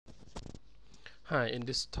Hi, in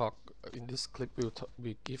this clip,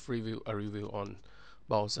 we give a review on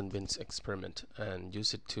balls and bins experiment and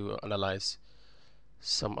use it to analyze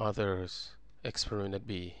some other experiment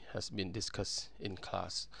that has been discussed in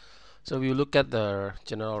class. So we look at the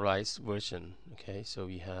generalized version. Okay, so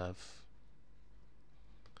we have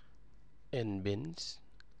n bins.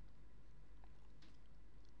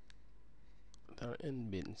 There are n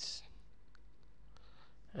bins,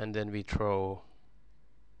 and then we throw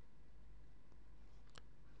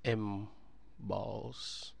m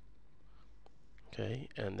balls. Okay,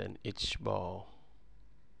 and then each ball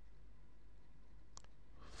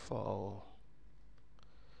fall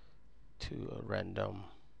to a random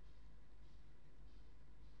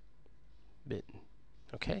bin.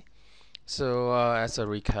 Okay, so as a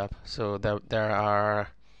recap, so there are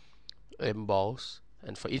m balls,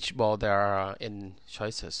 and for each ball there are n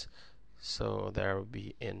choices, so there will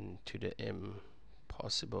be n to the m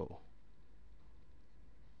possible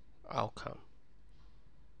outcome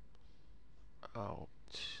out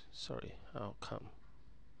outcome.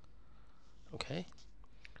 Okay,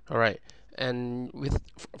 all right. And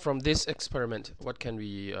from this experiment, what can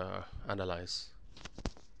we analyze?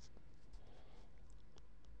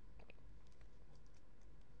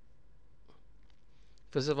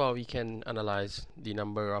 First of all, we can analyze the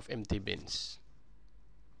number of empty bins.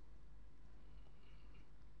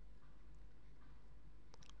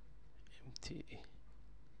 Empty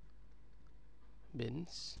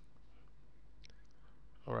bins.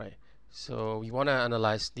 All right. So we want to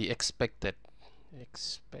analyze the expected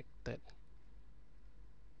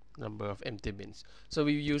number of empty bins. So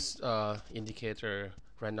we use indicator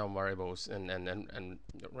random variables and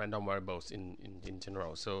random variables in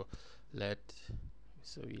general. So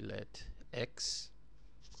we let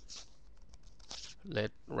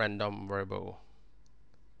random variable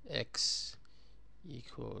x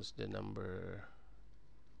equals the number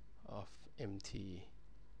of empty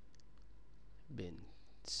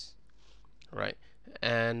bins, right?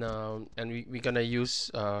 And we're gonna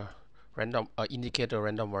use random indicator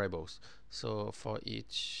random variables. So for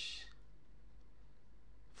each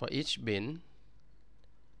bin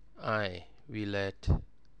I, we let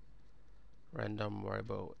random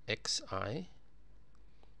variable xi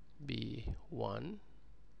be 1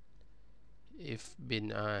 if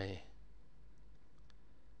bin I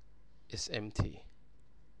is empty,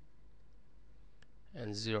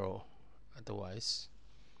 and 0 otherwise,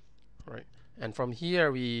 right? And from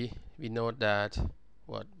here we know that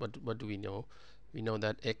what do we know? We know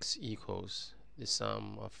that x equals the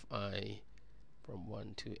sum of I from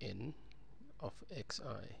 1 to n of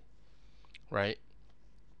xi, right?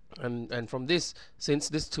 And from this, since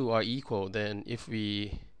these two are equal, then if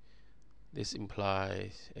this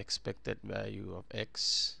implies expected value of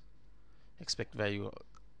x, expected value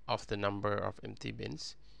of the number of empty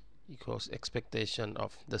bins equals expectation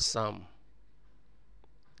of the sum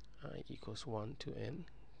I equals 1 to n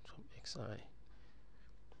from xi,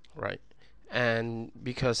 right? And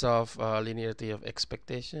because of linearity of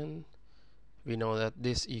expectation, we know that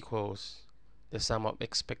this equals the sum of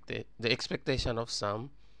the expectation of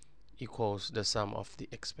sum equals the sum of the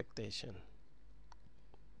expectation,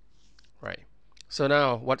 right? So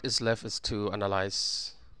now what is left is to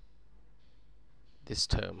analyze this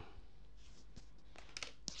term.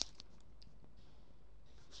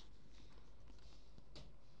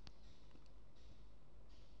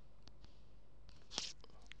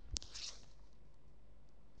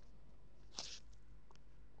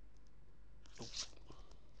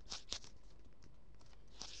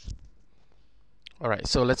 All right,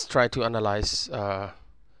 so let's try to analyze the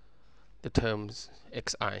terms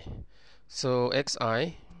xi. So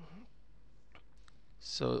xi,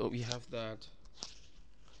 so we have that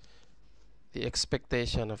the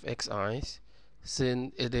expectation of xi,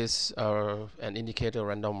 since it is an indicator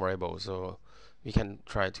random variable, so we can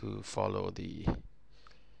try to follow the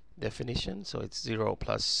definition. So it's 0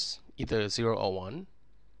 plus either 0 or 1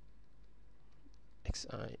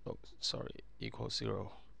 equals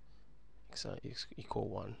 0, xi is equal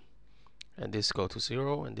 1, and this go to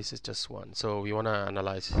 0, and this is just 1. So we want to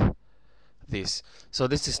analyze this. So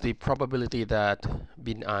this is the probability that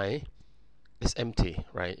bin I is empty,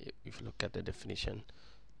 right? If you look at the definition.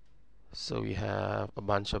 So we have a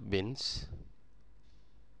bunch of bins,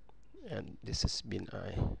 and this is bin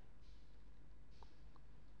I,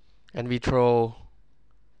 and we throw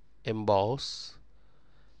m balls,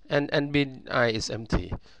 and bin I is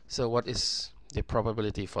empty. So what is the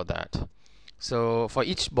probability for that? So for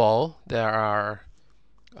each ball there are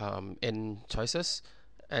n choices,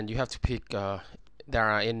 and you have to pick there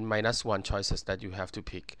are n minus 1 choices that you have to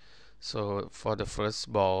pick. So for the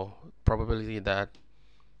first ball, probability that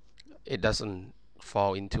it doesn't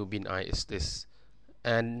fall into bin I is this.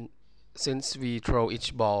 And since we throw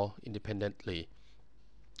each ball independently,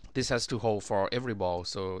 this has to hold for every ball,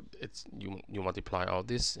 so it's you multiply all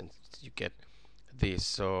this and you get this.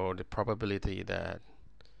 So the probability that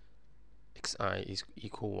xi is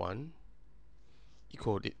equal 1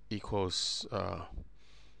 equals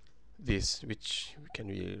this, which can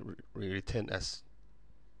be written as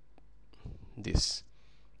this.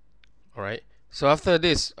 Alright, so after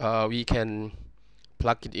this we can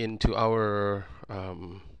plug it into our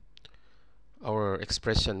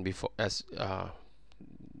expression before as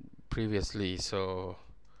previously. So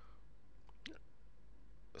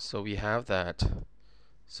we have that.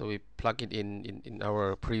 So we plug it in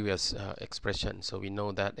our previous expression. So we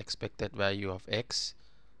know that expected value of x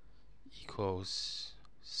equals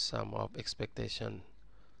sum of expectation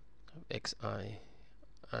of xi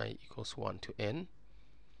I equals 1 to n.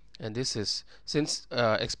 And this is, since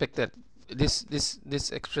expected, this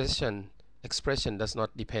expression does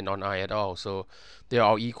not depend on I at all, so they are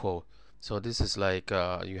all equal. So this is like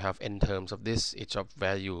you have n terms of this, each of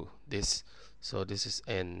value this, so this is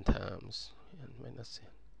n times n minus n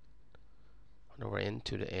 1 over n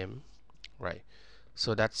to the m, right?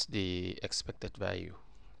 So that's the expected value,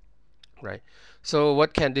 right? So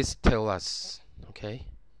what can this tell us? Okay,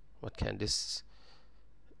 what can this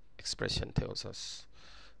expression tells us?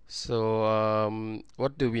 So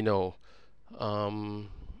what do we know about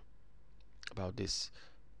this?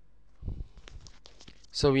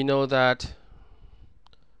 So we know that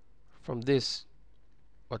from this,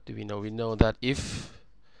 what do we know? We know that if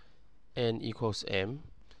n equals m,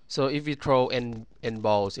 so if we throw n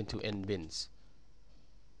balls into n bins,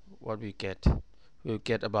 what we get? We'll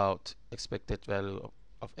get about expected value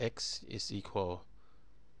of x is equal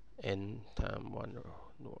n times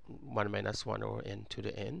 1 minus 1 over n to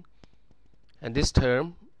the n, and this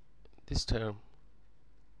term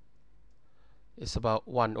is about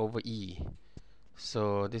 1 over e.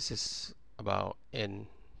 So this is about n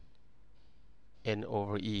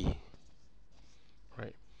over e,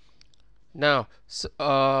 right? Now, so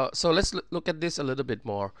let's look at this a little bit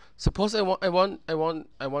more. Suppose I want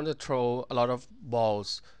to throw a lot of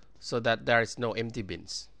balls so that there is no empty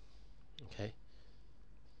bins. Okay.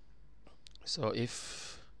 So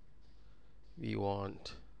if we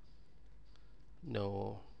want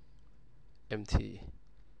no empty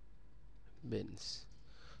bins,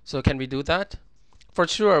 so can we do that? For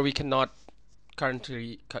sure, we cannot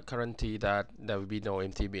guarantee that there will be no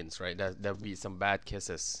empty bins, right? There will be some bad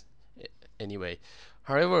cases anyway.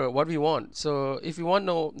 However, what we want, so if we want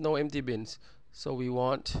no empty bins, so we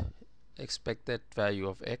want expected value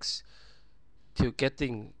of x to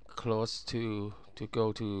getting close to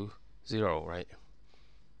go to 0, right?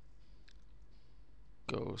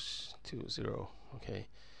 Goes to 0, okay,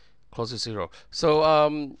 close to 0. So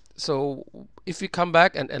so if we come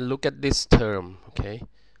back and look at this term, okay,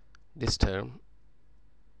 this term,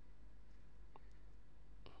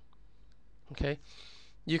 okay,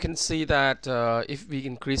 you can see that if we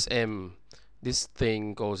increase m, this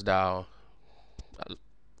thing goes down,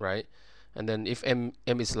 right? And then if m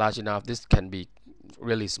is large enough, this can be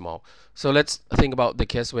really small. So let's think about the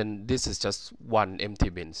case when this is just one empty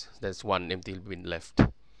bin. There's one empty bin left.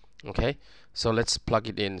 Okay, so let's plug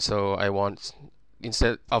it in. So I want,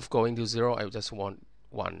 instead of going to 0, I just want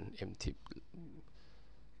one empty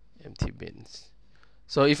bins.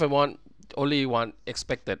 So if I want only one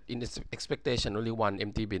expected, in this expectation only one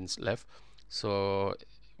empty bins left, so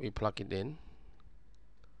we plug it in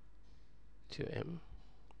to m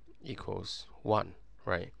equals 1,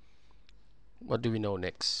 right? What do we know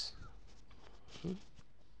next?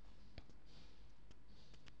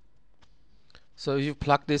 So if you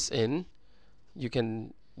plug this in, you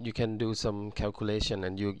can do some calculation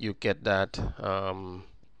and you get that.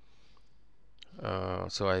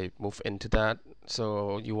 So I move into that.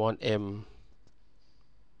 So you want m.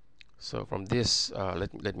 So from this,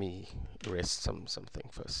 let me erase something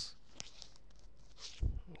first.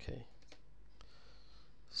 Okay.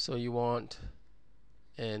 So you want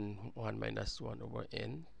n 1 minus 1 over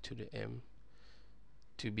n to the m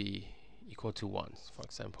to be equal to 1, for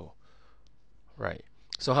example. Right.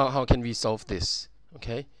 So how can we solve this?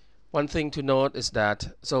 Okay. One thing to note is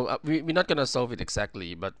that, so we're not going to solve it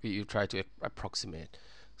exactly, but we try to approximate.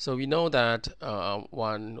 So we know that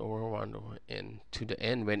 1 over n to the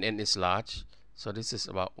n when n is large. So this is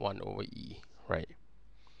about 1 over e, right?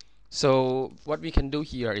 So what we can do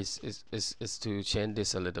here is to change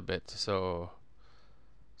this a little bit. So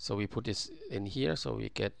we put this in here, so we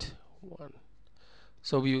get 1.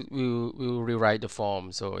 So we will rewrite the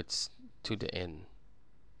form, so it's to the n.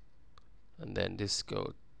 and then this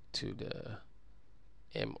go to the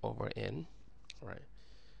m over n, right?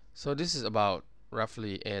 So this is about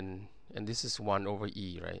roughly n, and this is 1 over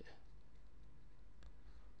e, right?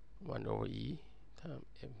 1 over e times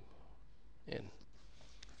m n,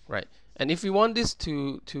 right? And if we want this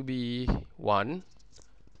to be 1,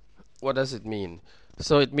 what does it mean?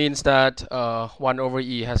 So it means that 1 over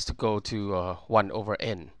e has to go to 1 over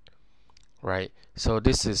n, right? So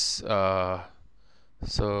this is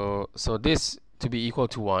so this to be equal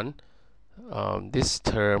to 1, this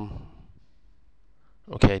term,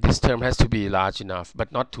 okay, this term has to be large enough,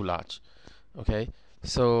 but not too large. Okay,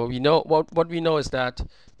 so we know what we know is that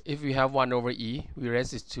if we have 1 over e, we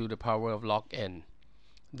raise it to the power of log n,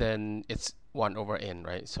 then it's 1 over n,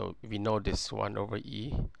 right? So we know this 1 over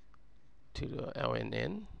e to the ln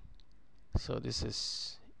n, so this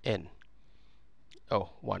is n,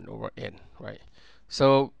 1 over n, right?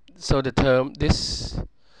 So the term, this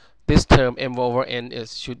term m over n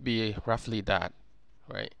should be roughly that,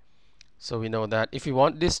 right? So we know that if we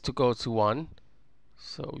want this to go to 1,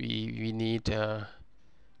 so we need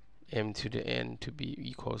m to the n to be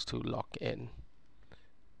equals to log n,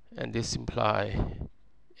 and this imply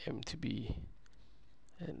m to be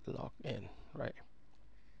log n, right?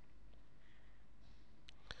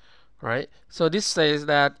 Right. So this says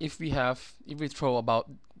that if we throw about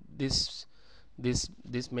this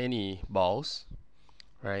many balls,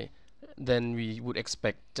 right, then we would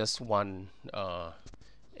expect just one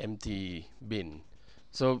empty bin.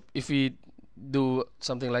 So if we do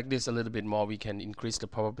something like this a little bit more, we can increase the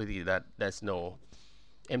probability that there's no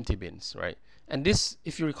empty bins, right? And this,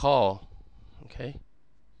 if you recall, okay,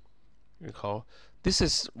 this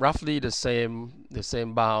is roughly the same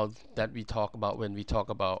bound that we talk about when we talk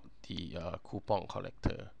about the coupon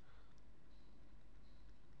collector.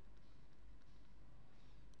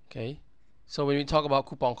 Okay, so when we talk about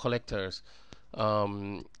coupon collectors,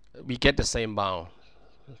 we get the same bound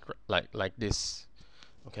like this.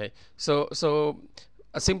 Okay, so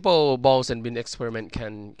a simple balls and bin experiment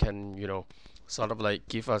can sort of like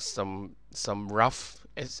give us some rough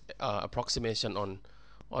approximation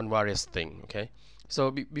on various things. Okay,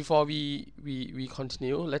 so before we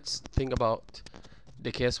continue, let's think about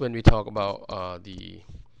the case when we talk about the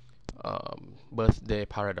birthday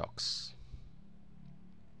paradox.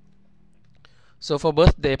 So for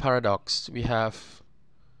birthday paradox, we have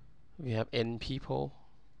n people,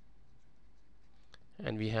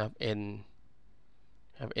 and we have n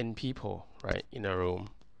people, right, in a room,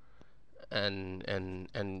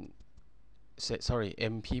 and sorry,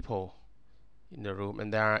 m people in the room,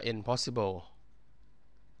 and there are n possible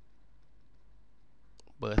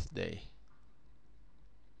birthday.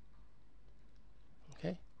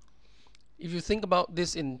 Okay, if you think about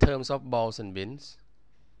this in terms of balls and bins,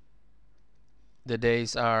 the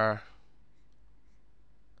days are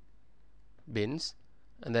bins,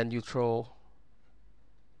 and then you throw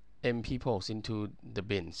m peoples into the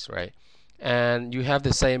bins, right? And you have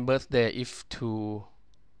the same birthday if two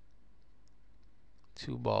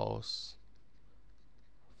balls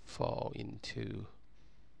fall into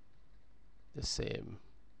the same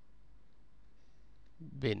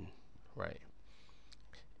bin, right?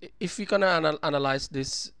 If we're gonna analyze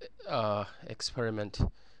this experiment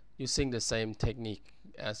using the same technique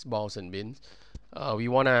as balls and bins, we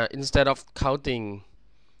wanna, instead of counting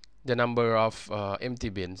the number of empty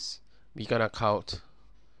bins, we're gonna count.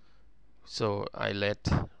 So I let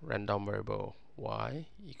random variable y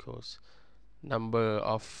equals number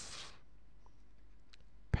of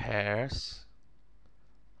pairs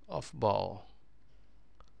of ball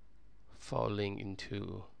falling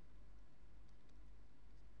into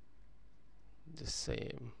the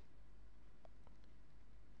same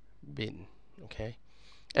bin. Okay,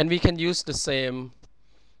 and we can use the same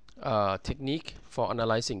technique for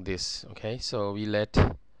analyzing this. Okay, so we let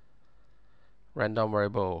random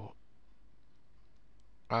variable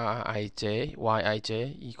yij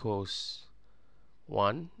equals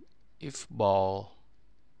 1 if ball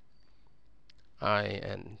I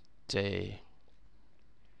and j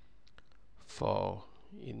fall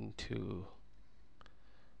into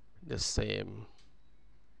the same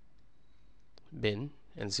bin,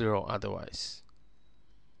 and 0 otherwise.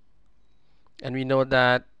 And we know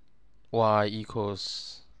that y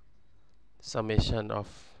equals summation of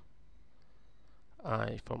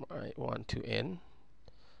I from I1 to n,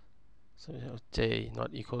 so we have j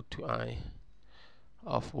not equal to I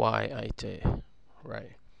of yij,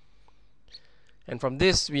 right? And from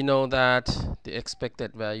this we know that the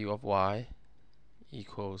expected value of y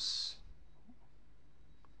equals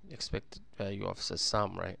the expected value of the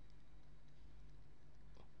sum, right?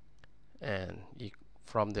 And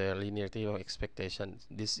from the linearity of expectation,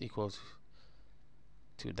 this equals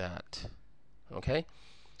to that. Okay,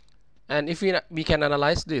 and if we can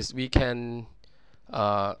analyze this, we can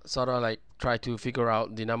sort of like try to figure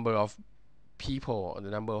out the number of people or the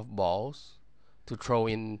number of balls to throw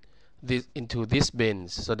in this into these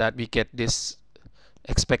bins, so that we get this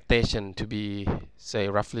expectation to be, say,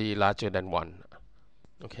 roughly larger than 1.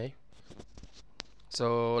 Okay,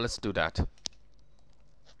 so let's do that.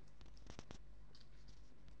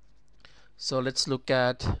 So let's look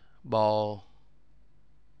at ball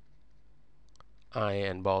I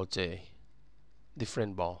and ball J,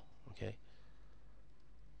 different ball. Okay,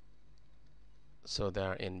 so there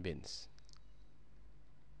are n bins.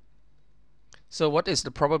 So what is the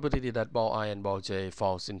probability that ball I and ball J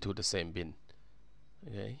falls into the same bin?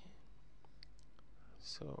 Okay,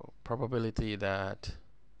 so probability that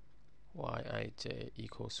Yij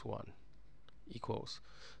equals 1 equals,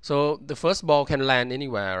 so the first ball can land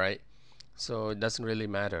anywhere, right? So it doesn't really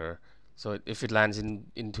matter. So if it lands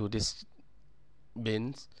into this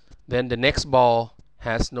bins, then the next ball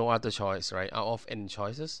has no other choice, right? Out of n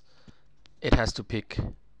choices, it has to pick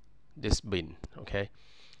this bin. Okay,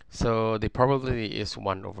 so the probability is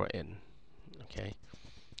 1 over n. Okay,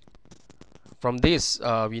 from this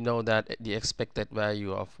we know that the expected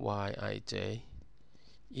value of Yij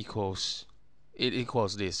equals, it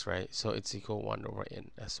equals this, right? So it's equal 1 over n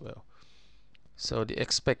as well. So the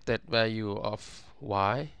expected value of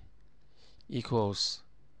y equals,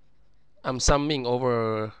 I'm summing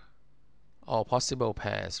over all possible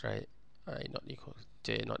pairs, right? I not equal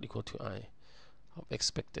j not equal to I of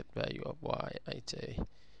expected value of Yij,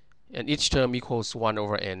 and each term equals 1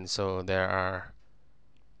 over n. So there are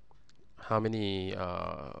how many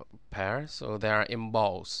pairs? So there are m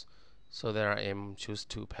balls. So there are m, choose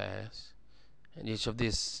 2 pairs, and each of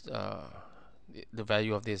these the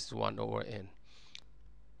value of this is 1 over n,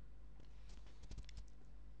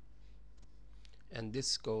 and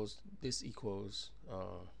this equals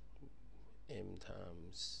m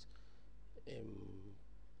times m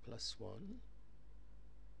plus 1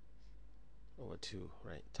 over 2,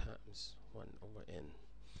 right, times 1 over n.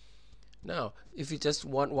 Now if we just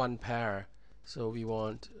want one pair, so we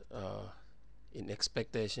want in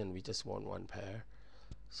expectation we just want one pair,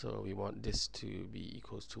 so we want this to be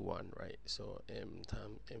equals to 1, right? So m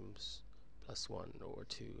times m plus 1 over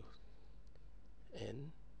 2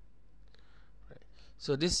 n, right?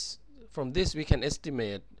 So this, from this we can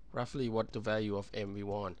estimate roughly what the value of m we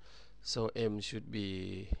want. So m should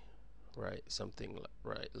be, right, something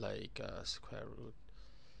like square root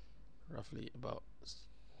roughly about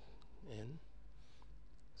n.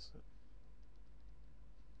 So,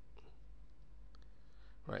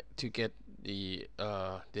 right, to get the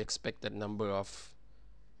expected number of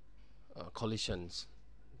collisions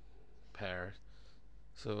pairs.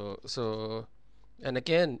 So and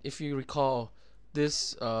again, if you recall,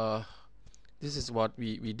 this this is what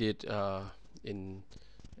we did in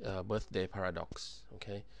birthday paradox.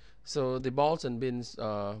 Okay, so the balls and bins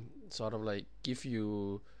sort of like give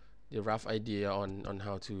you the rough idea on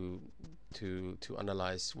how to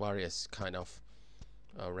analyze various kind of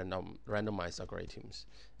randomized algorithms,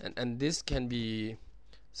 and this can be,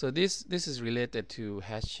 so this is related to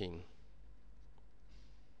hashing,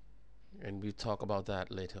 and we'll talk about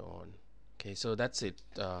that later on. Okay, so that's it.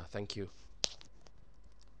 Thank you.